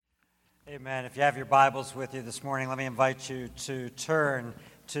Amen. If you have your Bibles with you this morning, let me invite you to turn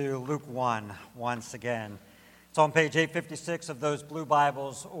to Luke 1 once again. It's on page 856 of those blue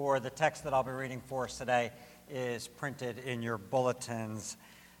Bibles, or the text that I'll be reading for us today is printed in your bulletins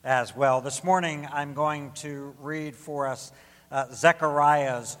as well. This morning, I'm going to read for us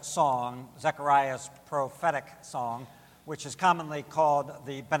Zechariah's song, Zechariah's prophetic song, which is commonly called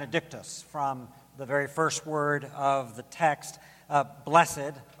the Benedictus, from the very first word of the text.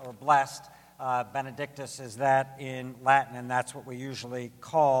 Blessed or blessed, Benedictus is that in Latin, and that's what we usually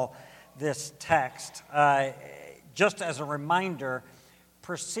call this text. Just as a reminder,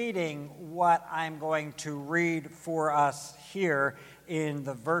 preceding what I'm going to read for us here in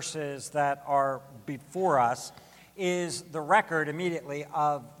the verses that are before us is the record immediately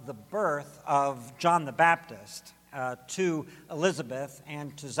of the birth of John the Baptist to Elizabeth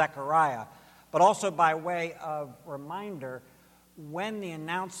and to Zechariah, but also by way of reminder, when the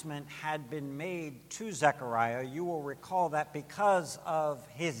announcement had been made to Zechariah, you will recall that because of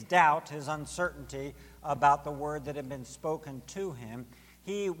his doubt, his uncertainty about the word that had been spoken to him,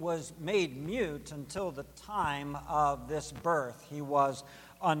 he was made mute until the time of this birth. He was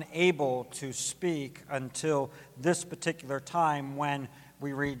unable to speak until this particular time when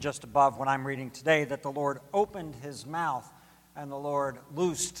we read just above what I'm reading today, that the Lord opened his mouth and the Lord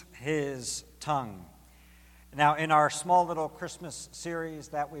loosed his tongue. Now, in our small little Christmas series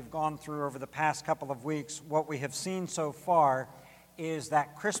that we've gone through over the past couple of weeks, what we have seen so far is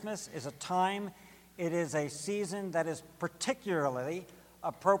that Christmas is a time, it is a season that is particularly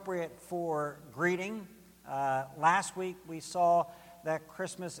appropriate for greeting. Last week we saw that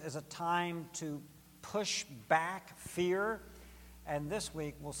Christmas is a time to push back fear, and this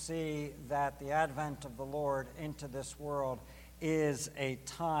week we'll see that the advent of the Lord into this world is a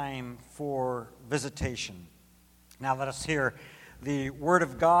time for visitation. Now let us hear the word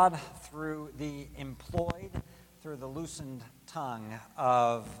of God through the loosened tongue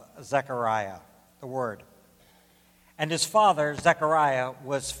of Zechariah, the word. And his father, Zechariah,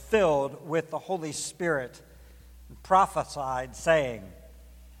 was filled with the Holy Spirit and prophesied, saying,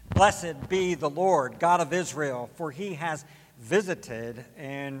 Blessed be the Lord, God of Israel, for he has visited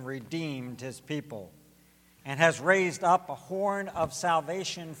and redeemed his people, and has raised up a horn of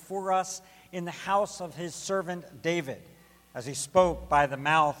salvation for us in the house of his servant David, as he spoke by the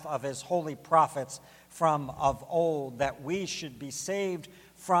mouth of his holy prophets from of old, that we should be saved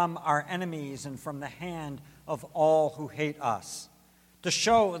from our enemies and from the hand of all who hate us, to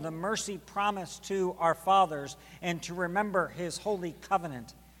show the mercy promised to our fathers and to remember his holy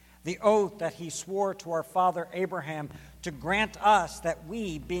covenant, the oath that he swore to our father Abraham, to grant us that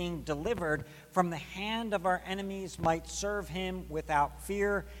we, being delivered from the hand of our enemies, might serve him without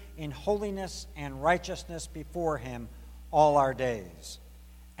fear in holiness and righteousness before him all our days.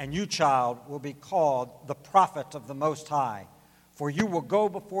 And you, child, will be called the prophet of the Most High, for you will go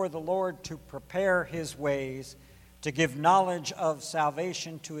before the Lord to prepare his ways, to give knowledge of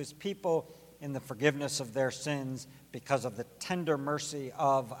salvation to his people in the forgiveness of their sins, because of the tender mercy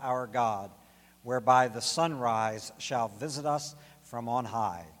of our God, whereby the sunrise shall visit us from on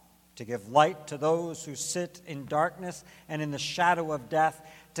high, to give light to those who sit in darkness and in the shadow of death,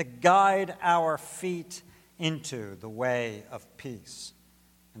 to guide our feet into the way of peace.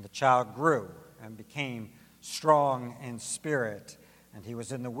 And the child grew and became strong in spirit, and he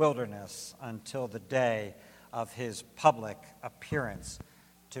was in the wilderness until the day of his public appearance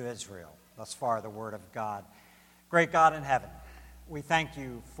to Israel. Thus far, the word of God. Great God in heaven, we thank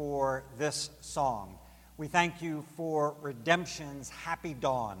you for this song. We thank you for redemption's happy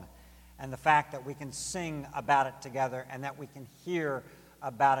dawn and the fact that we can sing about it together and that we can hear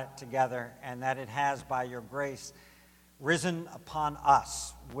about it together, and that it has, by your grace, risen upon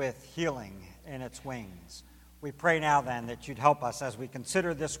us with healing in its wings. We pray now then that you'd help us as we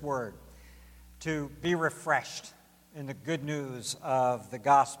consider this word to be refreshed in the good news of the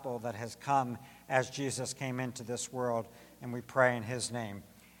gospel that has come as Jesus came into this world, and we pray in his name.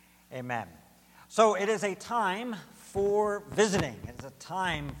 Amen. So it is a time for visiting. It is a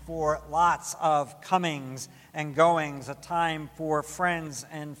time for lots of comings and goings, a time for friends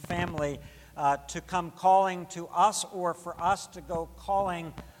and family to come calling to us or for us to go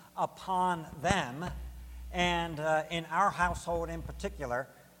calling upon them. And in our household in particular,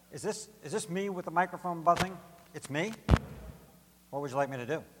 is this me with the microphone buzzing? It's me? What would you like me to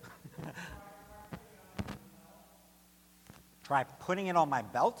do? Try putting it on my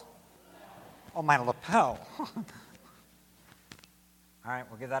belt? On my lapel. All right,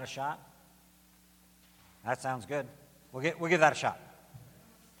 we'll give that a shot. That sounds good. We'll give that a shot.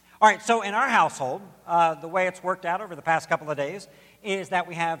 All right, so in our household, the way it's worked out over the past couple of days is that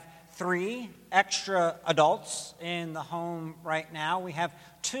we have 3 extra adults in the home right now. We have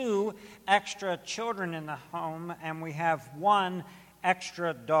 2 extra children in the home, and we have 1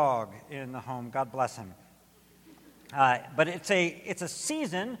 extra dog in the home. God bless him. But it's a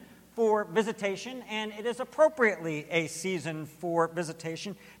season for visitation, and it is appropriately a season for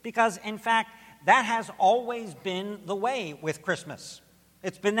visitation because, in fact, that has always been the way with Christmas.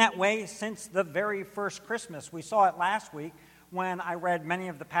 It's been that way since the very first Christmas. We saw it last week when I read many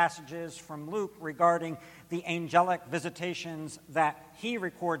of the passages from Luke regarding the angelic visitations that he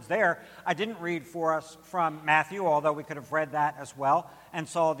records there. I didn't read for us from Matthew, although we could have read that as well, and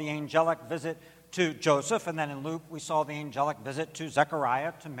saw the angelic visit to Joseph, and then in Luke we saw the angelic visit to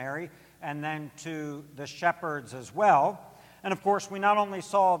Zechariah, to Mary, and then to the shepherds as well. And of course, we not only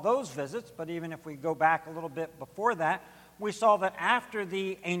saw those visits, but even if we go back a little bit before that, we saw that after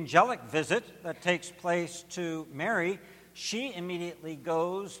the angelic visit that takes place to Mary, she immediately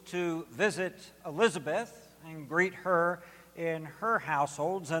goes to visit Elizabeth and greet her in her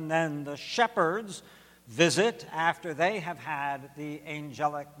households, and then the shepherds visit after they have had the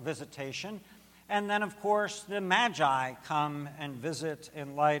angelic visitation. And then, of course, the Magi come and visit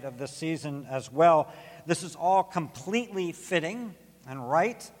in light of the season as well. This is all completely fitting and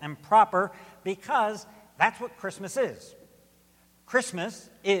right and proper because that's what Christmas is. Christmas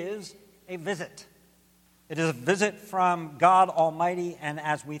is a visit. It is a visit from God Almighty, and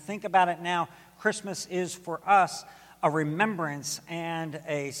as we think about it now, Christmas is for us a remembrance and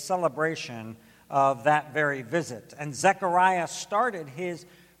a celebration of that very visit. And Zechariah started his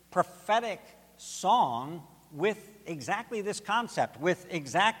prophetic song with exactly this concept, with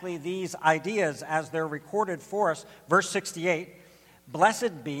exactly these ideas as they're recorded for us. Verse 68,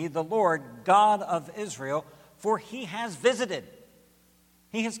 "Blessed be the Lord God of Israel, for he has visited.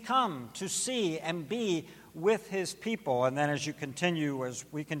 He has come to see and be with his people." And then as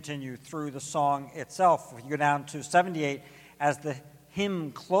we continue through the song itself, if you go down to 78, as the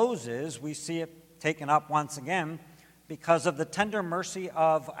hymn closes, we see it taken up once again, "Because of the tender mercy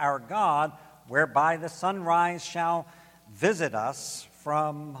of our God, whereby the sunrise shall visit us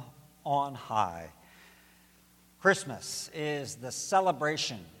from on high." Christmas is the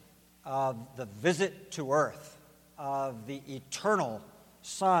celebration of the visit to earth of the eternal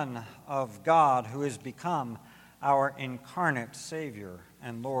Son of God, who has become our incarnate Savior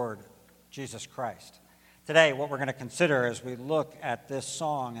and Lord, Jesus Christ. Today, what we're going to consider as we look at this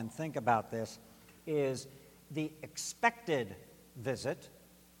song and think about this is the expected visit,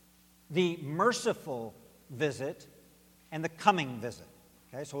 the merciful visit, and the coming visit.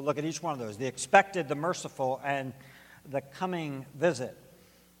 Okay, so we'll look at each one of those, the expected, the merciful, and the coming visit.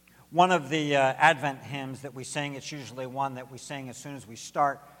 One of the Advent hymns that we sing, it's usually one that we sing as soon as we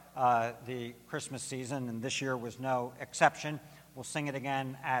start the Christmas season, and this year was no exception. We'll sing it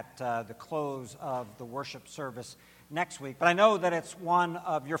again at the close of the worship service next week. But I know that it's one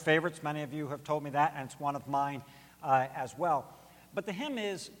of your favorites. Many of you have told me that, and it's one of mine as well. But the hymn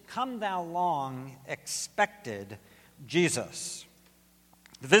is, "Come Thou Long Expected Jesus."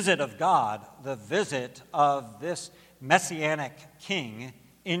 The visit of God, the visit of this Messianic King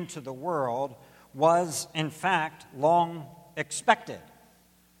into the world was, in fact, long expected.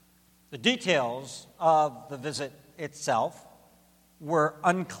 The details of the visit itself were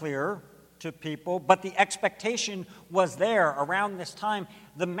unclear to people, but the expectation was there around this time.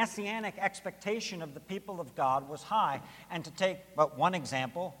 The messianic expectation of the people of God was high. And to take but one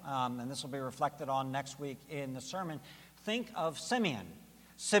example, and this will be reflected on next week in the sermon, think of Simeon.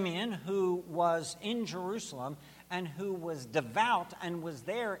 Simeon, who was in Jerusalem and who was devout and was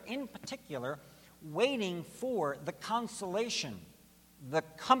there in particular waiting for the consolation, the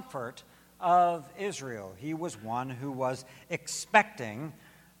comfort of Israel. He was one who was expecting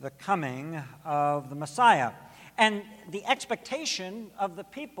the coming of the Messiah. And the expectation of the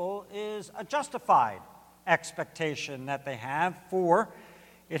people is a justified expectation that they have, for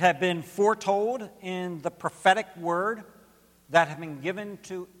it had been foretold in the prophetic word that had been given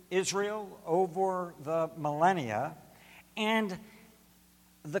to Israel over the millennia, and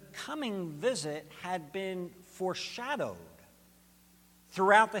the coming visit had been foreshadowed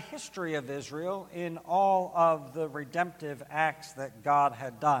throughout the history of Israel in all of the redemptive acts that God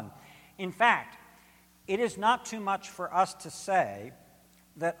had done. In fact, it is not too much for us to say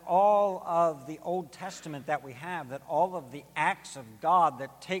that all of the Old Testament that we have, that all of the acts of God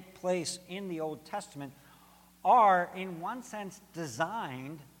that take place in the Old Testament are, in one sense,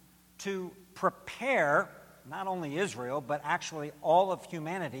 designed to prepare not only Israel, but actually all of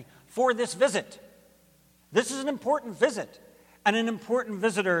humanity for this visit. This is an important visit, and an important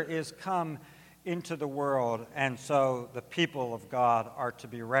visitor is come into the world, and so the people of God are to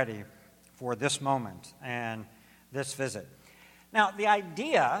be ready for this moment and this visit. Now, the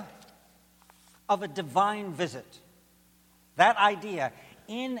idea of a divine visit, that idea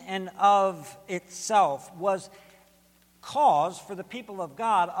in and of itself was cause for the people of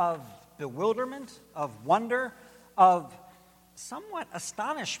God of bewilderment, of wonder, of somewhat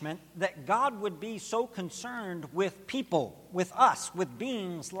astonishment that God would be so concerned with people, with us, with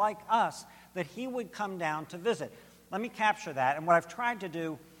beings like us, that he would come down to visit. Let me capture that. And what I've tried to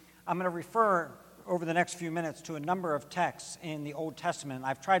do, I'm going to refer over the next few minutes to a number of texts in the Old Testament.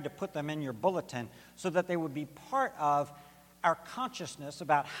 I've tried to put them in your bulletin so that they would be part of our consciousness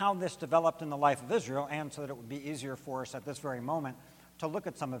about how this developed in the life of Israel, and so that it would be easier for us at this very moment to look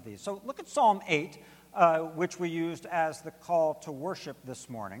at some of these. So look at Psalm 8, which we used as the call to worship this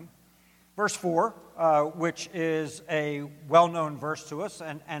morning. Verse 4, which is a well-known verse to us,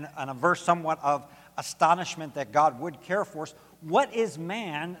 and a verse somewhat of astonishment that God would care for us. What is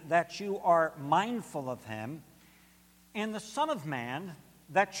man that you are mindful of him, and the Son of Man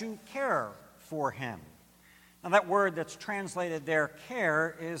that you care for him? Now that word that's translated there,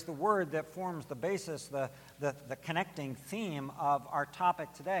 care, is the word that forms the basis, the connecting theme of our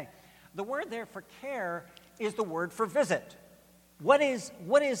topic today. The word there for care is the word for visit. What is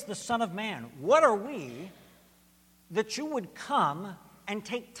the Son of Man? What are we that you would come and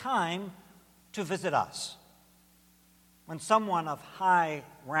take time to visit us? When someone of high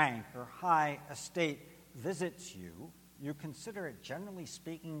rank or high estate visits you, you consider it, generally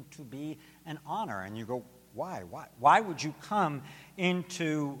speaking, to be an honor. And you go, why? Why would you come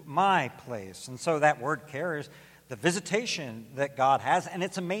into my place? And so that word care is the visitation that God has, and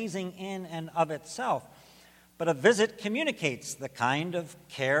it's amazing in and of itself. But a visit communicates the kind of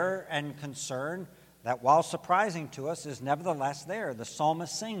care and concern that, while surprising to us, is nevertheless there. The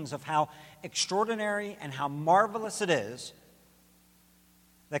psalmist sings of how extraordinary and how marvelous it is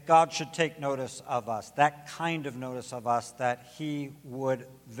that God should take notice of us, that kind of notice of us, that he would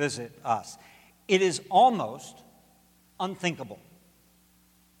visit us. It is almost unthinkable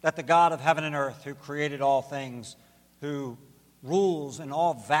that the God of heaven and earth, who created all things, who rules in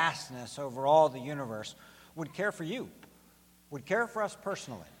all vastness over all the universe, would care for you, would care for us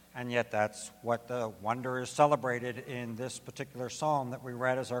personally. And yet that's what the wonder is celebrated in this particular psalm that we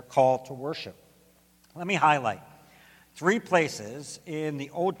read as our call to worship. Let me highlight 3 places in the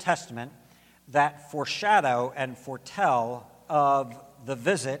Old Testament that foreshadow and foretell of the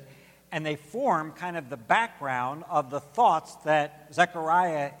visit, and they form kind of the background of the thoughts that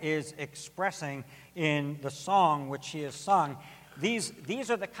Zechariah is expressing in the song which he has sung. These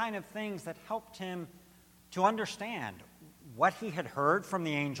are the kind of things that helped him to understand what he had heard from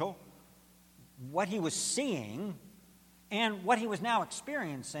the angel, what he was seeing, and what he was now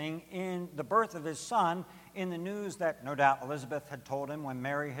experiencing in the birth of his son, in the news that no doubt Elizabeth had told him when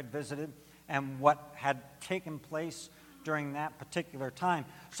Mary had visited, and what had taken place during that particular time.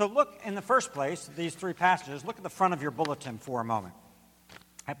 So look, in the first place, these 3 passages, look at the front of your bulletin for a moment.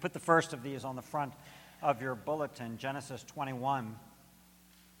 I put the first of these on the front of your bulletin, Genesis 21,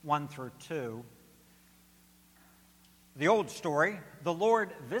 1 through 2. The old story, the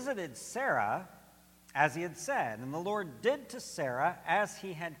Lord visited Sarah as he had said, and the Lord did to Sarah as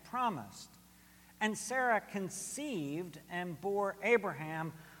he had promised. And Sarah conceived and bore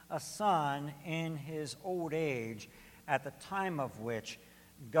Abraham a son in his old age, at the time of which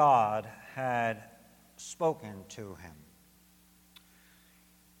God had spoken to him.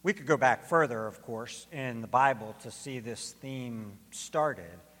 We could go back further, of course, in the Bible to see this theme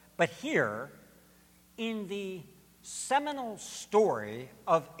started. But here, in the seminal story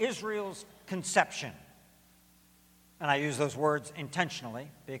of Israel's conception, and I use those words intentionally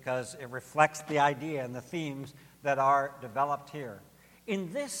because it reflects the idea and the themes that are developed here.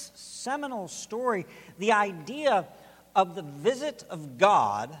 In this seminal story, the idea of the visit of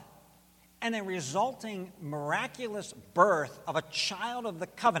God and a resulting miraculous birth of a child of the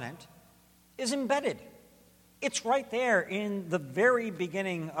covenant is embedded. It's right there in the very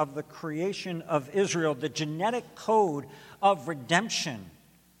beginning of the creation of Israel, the genetic code of redemption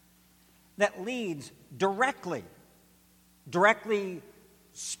that leads directly,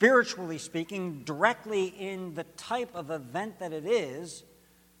 spiritually speaking, directly in the type of event that it is,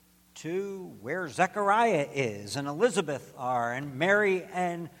 to where Zechariah is and Elizabeth are and Mary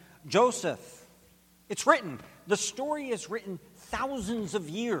and Joseph. It's written, the story is written thousands of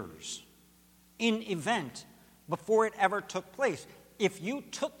years in event before it ever took place. If you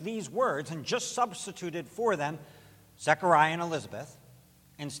took these words and just substituted for them Zechariah and Elizabeth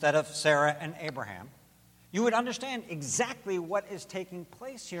instead of Sarah and Abraham, you would understand exactly what is taking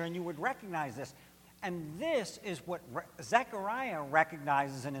place here, and you would recognize this. And this is what Zechariah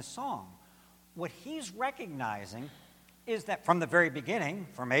recognizes in his song. What he's recognizing is that from the very beginning,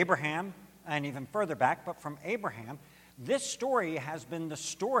 from Abraham, and even further back, but from Abraham, this story has been the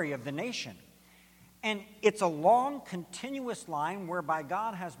story of the nation. And it's a long, continuous line whereby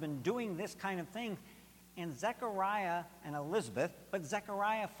God has been doing this kind of thing in Zechariah and Elizabeth, but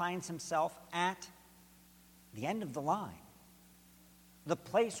Zechariah finds himself at the end of the line, the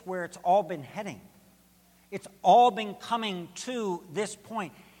place where it's all been heading. It's all been coming to this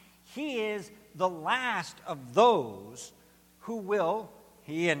point. He is the last of those who will,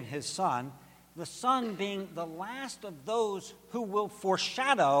 he and his son, the son being the last of those who will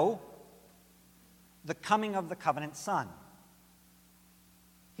foreshadow the coming of the covenant son.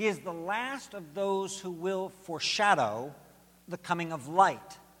 He is the last of those who will foreshadow the coming of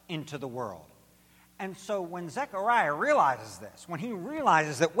light into the world. And so when Zechariah realizes this, when he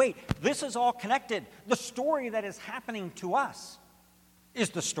realizes that, wait, this is all connected, the story that is happening to us is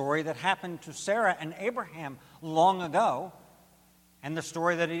the story that happened to Sarah and Abraham long ago, and the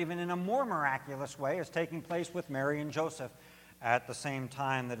story that even in a more miraculous way is taking place with Mary and Joseph at the same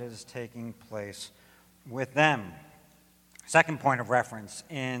time that it is taking place with them. Second point of reference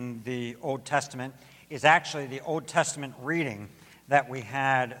in the Old Testament is actually the Old Testament reading that we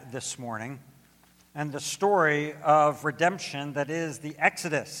had this morning, and the story of redemption that is the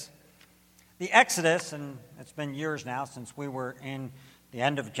Exodus. The Exodus, and it's been years now since we were in the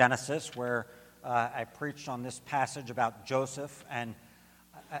end of Genesis, where I preached on this passage about Joseph and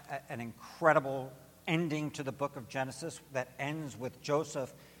an incredible ending to the book of Genesis that ends with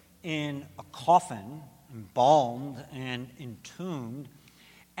Joseph in a coffin, embalmed and entombed,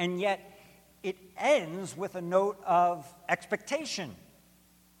 and yet it ends with a note of expectation,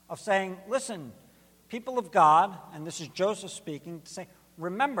 of saying, listen, people of God, and this is Joseph speaking, to say,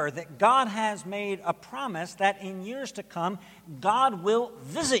 remember that God has made a promise that in years to come, God will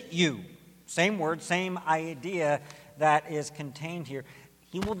visit you. Same word, same idea that is contained here.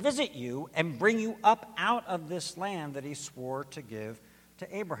 He will visit you and bring you up out of this land that he swore to give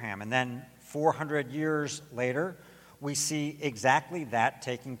to Abraham. And then 400 years later, we see exactly that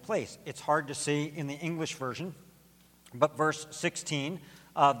taking place. It's hard to see in the English version, but verse 16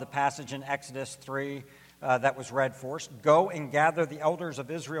 of the passage in Exodus 3 that was read for us, go and gather the elders of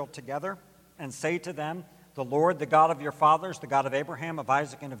Israel together and say to them, the Lord, the God of your fathers, the God of Abraham, of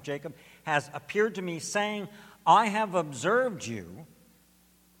Isaac, and of Jacob, has appeared to me, saying, I have observed you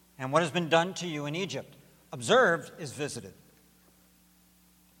and what has been done to you in Egypt. Observed is visited.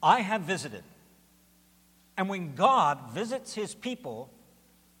 I have visited. And when God visits his people,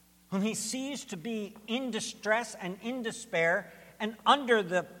 whom he sees to be in distress and in despair, and under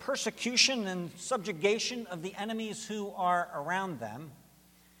the persecution and subjugation of the enemies who are around them,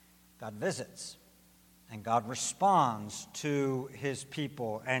 God visits. And God responds to his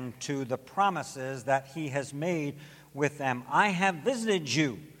people and to the promises that he has made with them. I have visited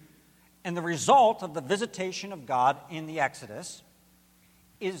you. And the result of the visitation of God in the Exodus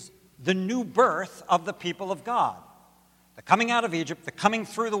is the new birth of the people of God. The coming out of Egypt, the coming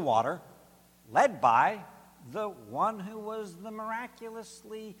through the water, led by the one who was the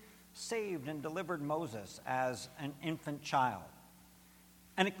miraculously saved and delivered Moses as an infant child.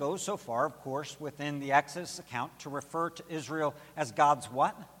 And it goes so far, of course, within the Exodus account to refer to Israel as God's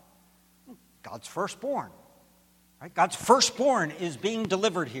what? God's firstborn. Right? God's firstborn is being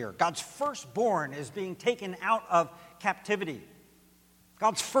delivered here. God's firstborn is being taken out of captivity.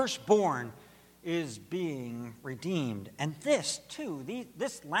 God's firstborn is being redeemed. And this, too,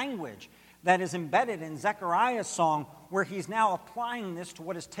 this language that is embedded in Zechariah's song, where he's now applying this to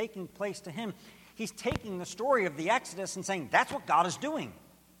what is taking place to him. He's taking the story of the Exodus and saying, that's what God is doing.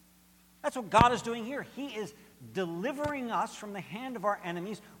 That's what God is doing here. He is delivering us from the hand of our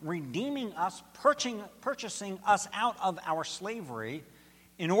enemies, redeeming us, purchasing us out of our slavery,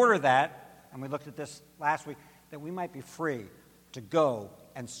 in order that, and we looked at this last week, that we might be free to go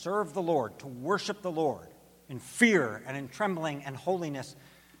and serve the Lord, to worship the Lord in fear and in trembling and holiness,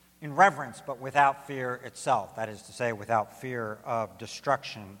 in reverence, but without fear itself. That is to say, without fear of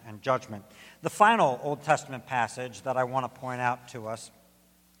destruction and judgment. The final Old Testament passage that I want to point out to us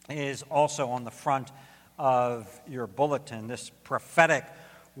is also on the front of your bulletin, this prophetic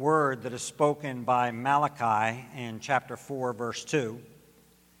word that is spoken by Malachi in chapter 4, verse 2.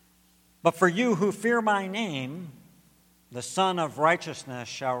 But for you who fear my name, the Son of Righteousness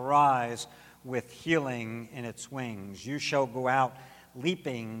shall rise with healing in its wings. You shall go out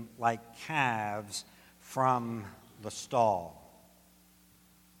leaping like calves from the stall.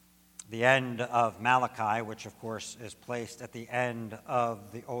 The end of Malachi, which of course is placed at the end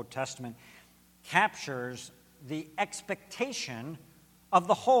of the Old Testament, captures the expectation of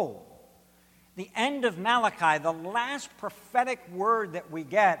the whole. The end of Malachi, the last prophetic word that we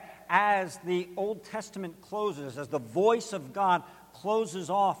get as the Old Testament closes, as the voice of God closes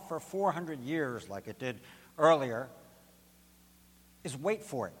off for 400 years like it did earlier, is wait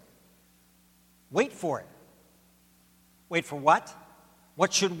for it. Wait for it. Wait for what?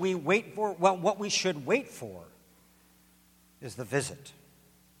 What should we wait for? Well, what we should wait for is the visit,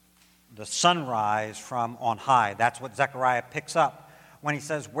 the sunrise from on high. That's what Zechariah picks up when he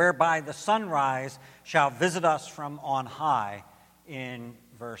says, whereby the sunrise shall visit us from on high in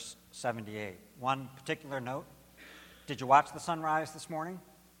verse 78. One particular note. Did you watch the sunrise this morning?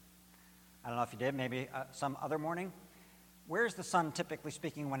 I don't know if you did, maybe some other morning. Where's the sun, typically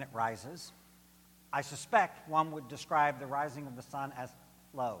speaking, when it rises? I suspect one would describe the rising of the sun as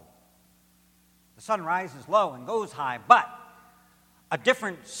low. The sun rises low and goes high, but a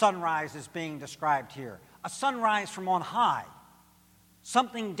different sunrise is being described here. A sunrise from on high.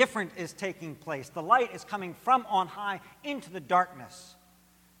 Something different is taking place. The light is coming from on high into the darkness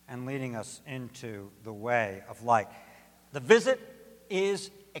and leading us into the way of light. The visit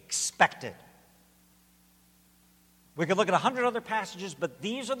is expected. We could look at 100 other passages, but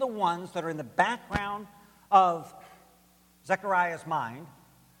these are the ones that are in the background of Zechariah's mind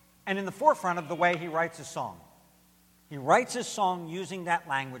and in the forefront of the way he writes his song. He writes his song using that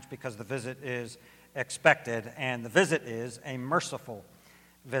language because the visit is expected, and the visit is a merciful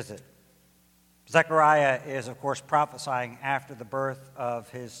visit. Zechariah is, of course, prophesying after the birth of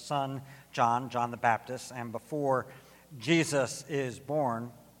his son, John the Baptist, and before Jesus is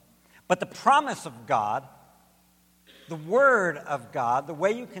born. But the promise of God, the word of God, the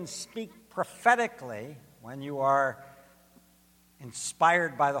way you can speak prophetically when you are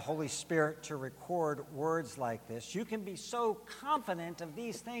inspired by the Holy Spirit to record words like this, you can be so confident of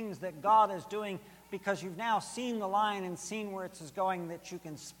these things that God is doing because you've now seen the line and seen where it is going, that you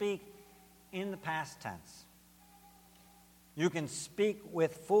can speak in the past tense. You can speak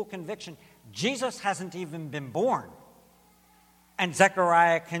with full conviction. Jesus hasn't even been born. And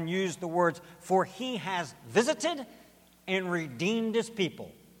Zechariah can use the words, for he has visited and redeemed his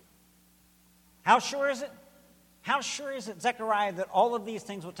people. How sure is it? How sure is it, Zechariah, that all of these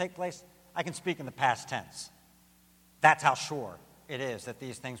things will take place? I can speak in the past tense. That's how sure it is that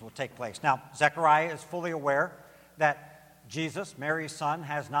these things will take place. Now, Zechariah is fully aware that Jesus, Mary's son,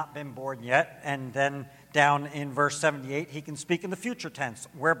 has not been born yet. And then down in verse 78, he can speak in the future tense,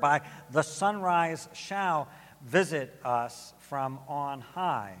 whereby the sunrise shall visit us from on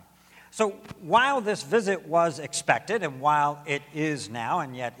high. So while this visit was expected, and while it is now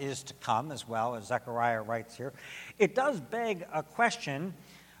and yet is to come as well, as Zechariah writes here, it does beg a question,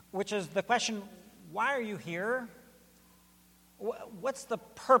 which is the question, why are you here? What's the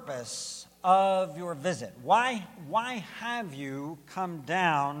purpose of your visit? Why have you come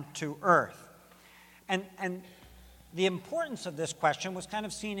down to earth? And the importance of this question was kind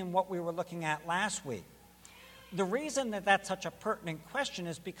of seen in what we were looking at last week. The reason that that's such a pertinent question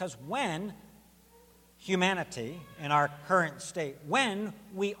is because when humanity, in our current state, when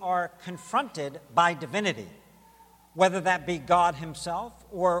we are confronted by divinity, whether that be God himself,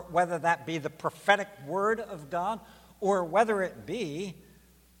 or whether that be the prophetic word of God, or whether it be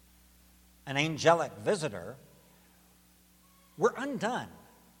an angelic visitor, we're undone.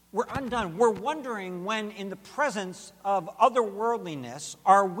 We're undone. We're wondering when, in the presence of otherworldliness,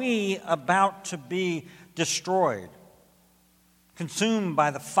 are we about to be destroyed, consumed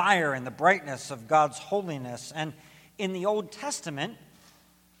by the fire and the brightness of God's holiness. And in the Old Testament,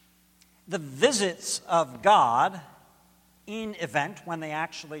 the visits of God in event, when they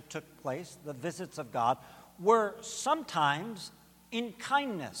actually took place, the visits of God were sometimes in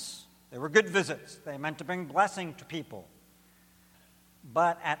kindness. They were good visits. They meant to bring blessing to people.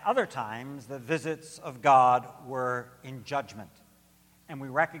 But at other times, the visits of God were in judgment. And we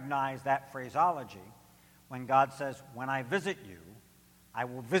recognize that phraseology when God says, when I visit you, I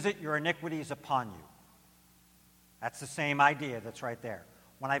will visit your iniquities upon you. That's the same idea that's right there.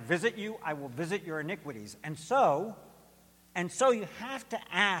 When I visit you, I will visit your iniquities. And so you have to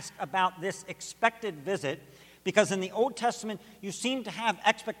ask about this expected visit, because in the Old Testament, you seem to have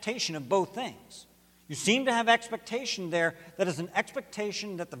expectation of both things. You seem to have expectation there that is an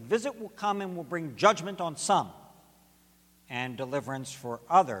expectation that the visit will come and will bring judgment on some and deliverance for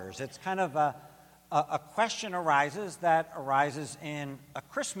others. It's kind of a question arises in A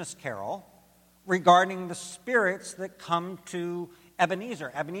Christmas Carol regarding the spirits that come to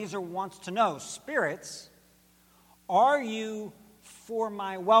Ebenezer. Ebenezer wants to know, spirits, are you for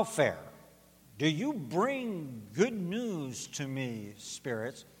my welfare? Do you bring good news to me,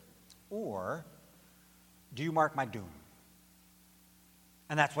 spirits, or do you mark my doom?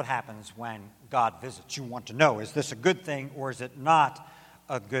 And that's what happens when God visits. You want to know, is this a good thing or is it not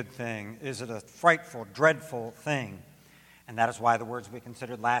a good thing? Is it a frightful, dreadful thing? And that is why the words we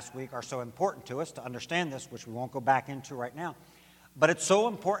considered last week are so important to us to understand this, which we won't go back into right now. But it's so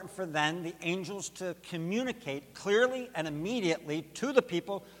important for then the angels to communicate clearly and immediately to the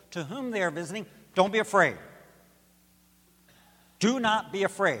people to whom they are visiting, don't be afraid. Do not be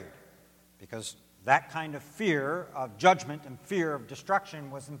afraid, because that kind of fear of judgment and fear of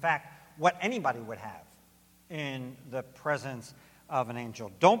destruction was in fact what anybody would have in the presence of an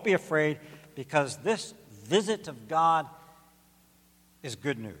angel. Don't be afraid, because this visit of God is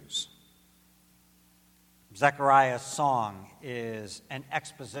good news. Zechariah's song is an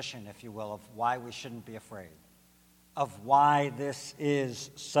exposition, if you will, of why we shouldn't be afraid, of why this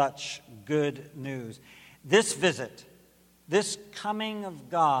is such good news. This visit, this coming of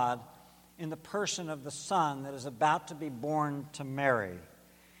God in the person of the Son that is about to be born to Mary,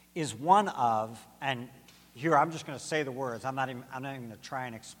 is one of, and here I'm just going to say the words, I'm not even going to try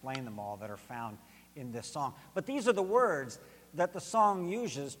and explain them all that are found in this song, but these are the words that the song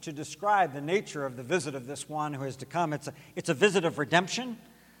uses to describe the nature of the visit of this one who is to come. It's a visit of redemption,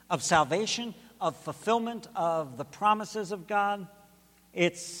 of salvation, of fulfillment of the promises of God.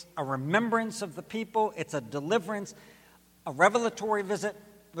 It's a remembrance of the people. It's a deliverance, a revelatory visit.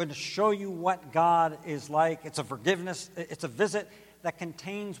 I'm going to show you what God is like. It's a forgiveness. It's a visit that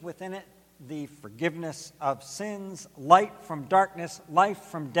contains within it the forgiveness of sins, light from darkness, life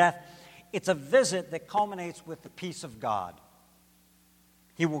from death. It's a visit that culminates with the peace of God.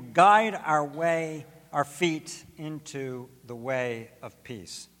 He will guide our way, our feet into the way of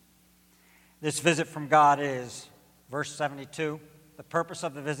peace. This visit from God is, verse 72, the purpose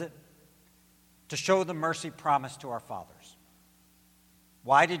of the visit, to show the mercy promised to our fathers.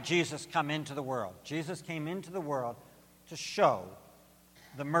 Why did Jesus come into the world? Jesus came into the world to show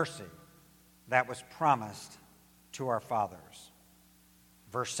the mercy that was promised to our fathers.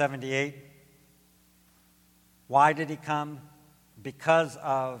 Verse 78, why did he come? Because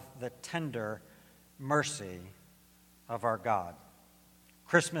of the tender mercy of our God.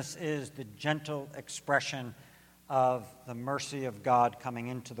 Christmas is the gentle expression of the mercy of God coming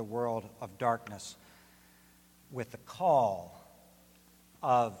into the world of darkness with the call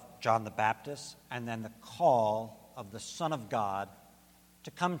of John the Baptist and then the call of the Son of God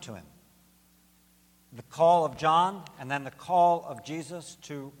to come to him. The call of John and then the call of Jesus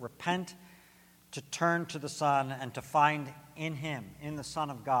to repent, to turn to the Son, and to find in him, in the Son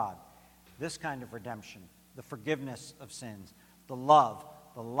of God, this kind of redemption, the forgiveness of sins, the love,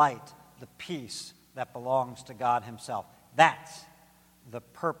 the light, the peace that belongs to God himself. That's the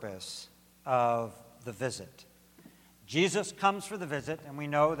purpose of the visit. Jesus comes for the visit, and we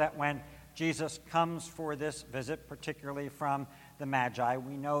know that when Jesus comes for this visit, particularly from the Magi,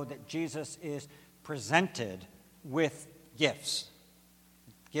 we know that Jesus is presented with gifts.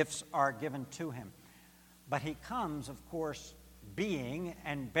 Gifts are given to him. But he comes, of course, being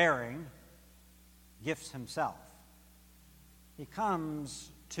and bearing gifts himself. He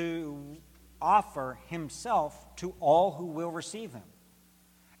comes to offer himself to all who will receive him.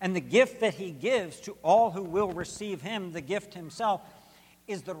 And the gift that he gives to all who will receive him, the gift himself,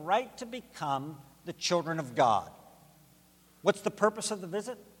 is the right to become the children of God. What's the purpose of the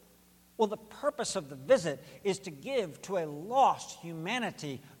visit? Well, the purpose of the visit is to give to a lost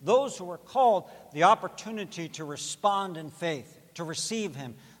humanity, those who are called, the opportunity to respond in faith, to receive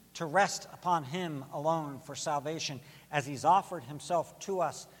him, to rest upon him alone for salvation, as he's offered himself to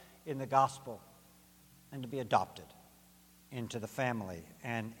us in the gospel, and to be adopted into the family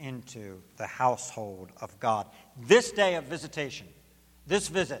and into the household of God. This day of visitation, this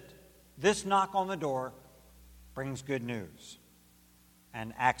visit, this knock on the door brings good news.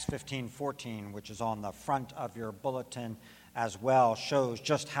 And Acts 15:14, which is on the front of your bulletin as well, shows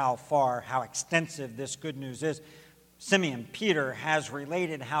just how extensive this good news is. Simeon Peter has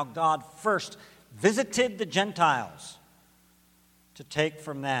related how God first visited the Gentiles to take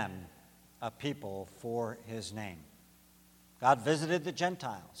from them a people for his name. God visited the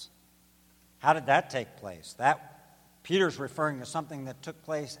Gentiles. How did that take place? Peter's referring to something that took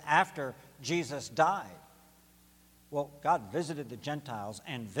place after Jesus died. Well, God visited the Gentiles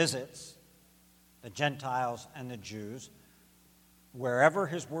and visits the Gentiles and the Jews wherever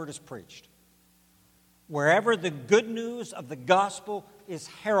his word is preached, wherever the good news of the gospel is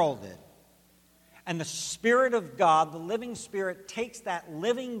heralded. And the Spirit of God, the living Spirit, takes that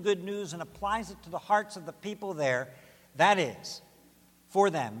living good news and applies it to the hearts of the people there. That is, for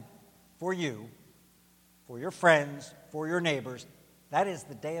them, for you, for your friends, for your neighbors. That is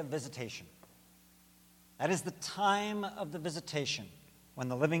the day of visitation. That is the time of the visitation when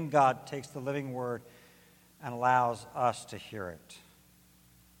the living God takes the living word and allows us to hear it.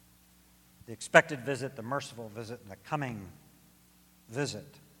 The expected visit, the merciful visit, and the coming visit.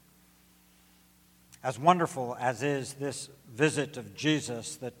 As wonderful as is this visit of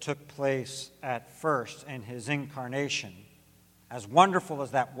Jesus that took place at first in his incarnation, as wonderful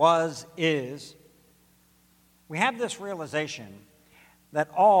as that is, we have this realization that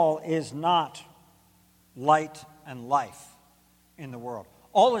all is not light and life in the world.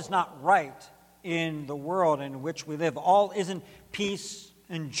 All is not right in the world in which we live. All isn't peace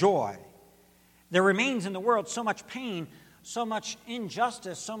and joy. There remains in the world so much pain, so much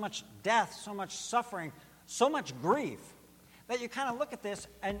injustice, so much death, so much suffering, so much grief, that you kind of look at this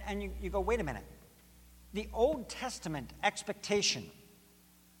and you go, wait a minute. The Old Testament expectation,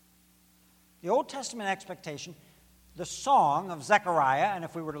 the song of Zechariah, and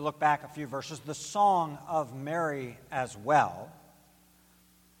if we were to look back a few verses, the song of Mary as well,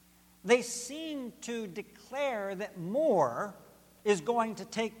 they seem to declare that more is going to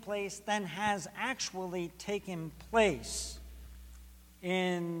take place than has actually taken place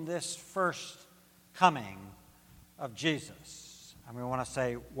in this first coming of Jesus. And we want to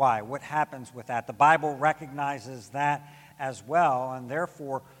say why. What happens with that? The Bible recognizes that as well, and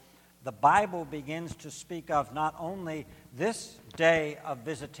therefore the Bible begins to speak of not only this day of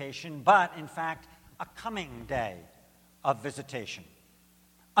visitation, but in fact a coming day of visitation.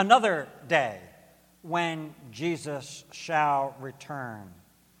 Another day when Jesus shall return.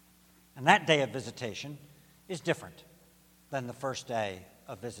 And that day of visitation is different than the first day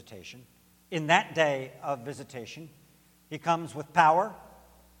of visitation. In that day of visitation, he comes with power,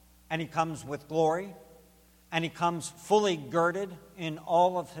 and he comes with glory, and he comes fully girded in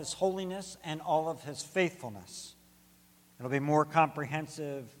all of his holiness and all of his faithfulness. It'll be more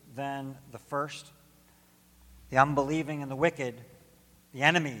comprehensive than the first. The unbelieving and the wicked, the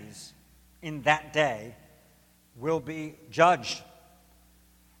enemies in that day, will be judged.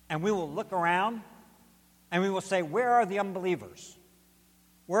 And we will look around and we will say, where are the unbelievers?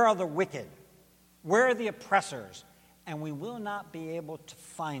 Where are the wicked? Where are the oppressors? And we will not be able to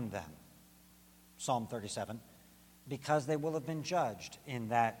find them. Psalm 37, because they will have been judged in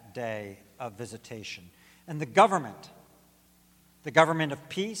that day of visitation. And the government of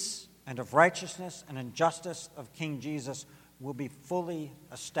peace and of righteousness and injustice of King Jesus will be fully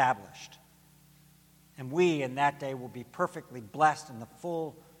established. And we in that day will be perfectly blessed in the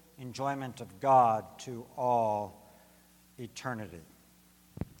full enjoyment of God to all eternity.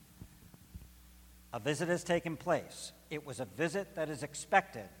 A visit has taken place. It was a visit that is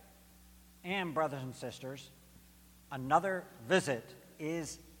expected. And, brothers and sisters, another visit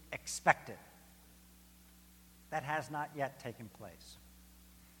is expected. That has not yet taken place.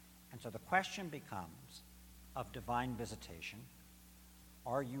 And so the question becomes of divine visitation,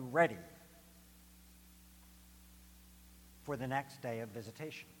 are you ready for the next day of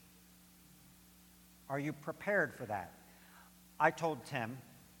visitation? Are you prepared for that? I told Tim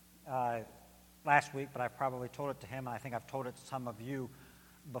last week, but I've probably told it to him, and I think I've told it to some of you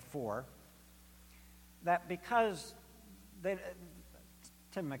before, that because Tim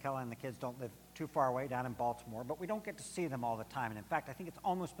McKella and the kids don't live too far away down in Baltimore, but we don't get to see them all the time. And in fact, I think it's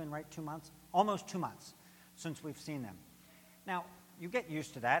almost been, almost 2 months since we've seen them. Now, you get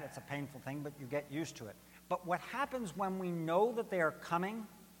used to that. It's a painful thing, but you get used to it. But what happens when we know that they are coming,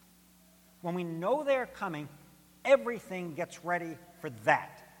 everything gets ready for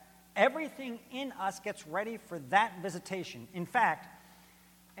that. Everything in us gets ready for that visitation. In fact,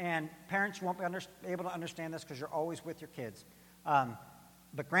 and parents, you won't be able to understand this because you're always with your kids,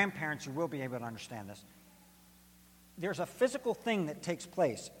 but grandparents, you will be able to understand this. There's a physical thing that takes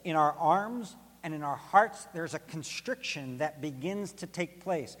place in our arms and in our hearts. There's a constriction that begins to take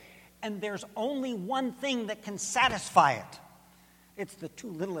place. And there's only one thing that can satisfy it. It's the two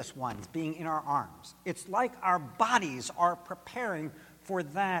littlest ones being in our arms. It's like our bodies are preparing for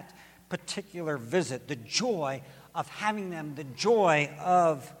that particular visit, the joy of having them, the joy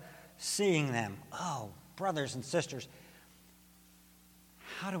of seeing them. Oh, brothers and sisters,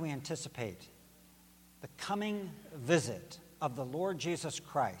 how do we anticipate the coming visit of the Lord Jesus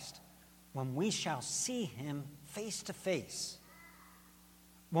Christ when we shall see him face to face?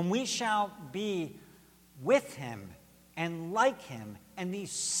 When we shall be with him and like him, and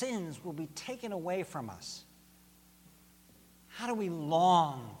these sins will be taken away from us. How do we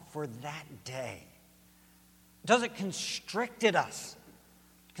long for that day? Does it constrict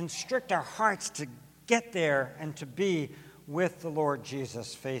our hearts to get there and to be with the Lord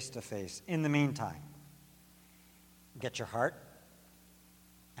Jesus face to face. In the meantime, get your heart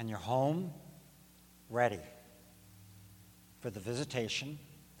and your home ready for the visitation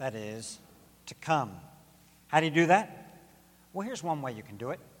that is to come. How do you do that? Well, here's one way you can do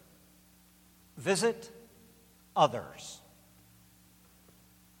it. Visit others.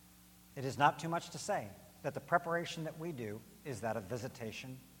 It is not too much to say that the preparation that we do is that of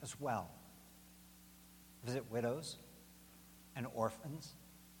visitation as well. Visit widows and orphans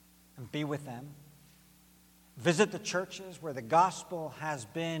and be with them. Visit the churches where the gospel has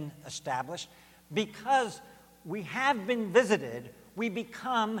been established. Because we have been visited, we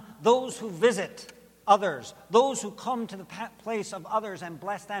become those who visit others, those who come to the place of others and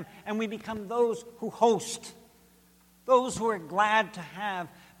bless them, and we become those who host, those who are glad to have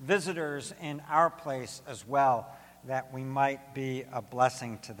visitors in our place as well, that we might be a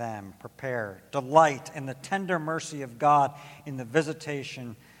blessing to them. Prepare, delight in the tender mercy of God in the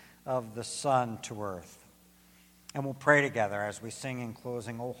visitation of the Son to earth. And we'll pray together as we sing in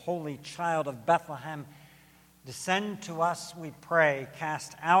closing, O Holy Child of Bethlehem, descend to us, we pray,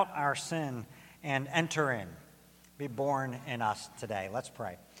 cast out our sin, and enter in. Be born in us today. Let's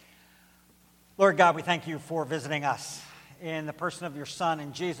pray. Lord God, we thank you for visiting us in the person of your Son,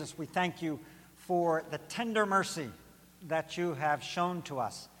 in Jesus. We thank you for the tender mercy that you have shown to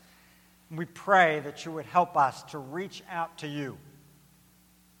us. We pray that you would help us to reach out to you.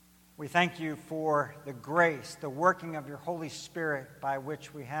 We thank you for the grace, the working of your Holy Spirit by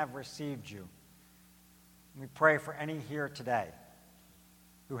which we have received you. We pray for any here today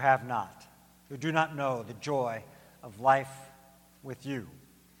who have not, who do not know the joy of life with you,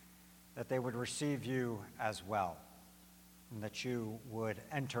 that they would receive you as well, and that you would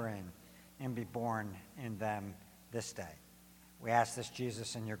enter in and be born in them this day. We ask this,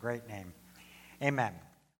 Jesus, in your great name. Amen.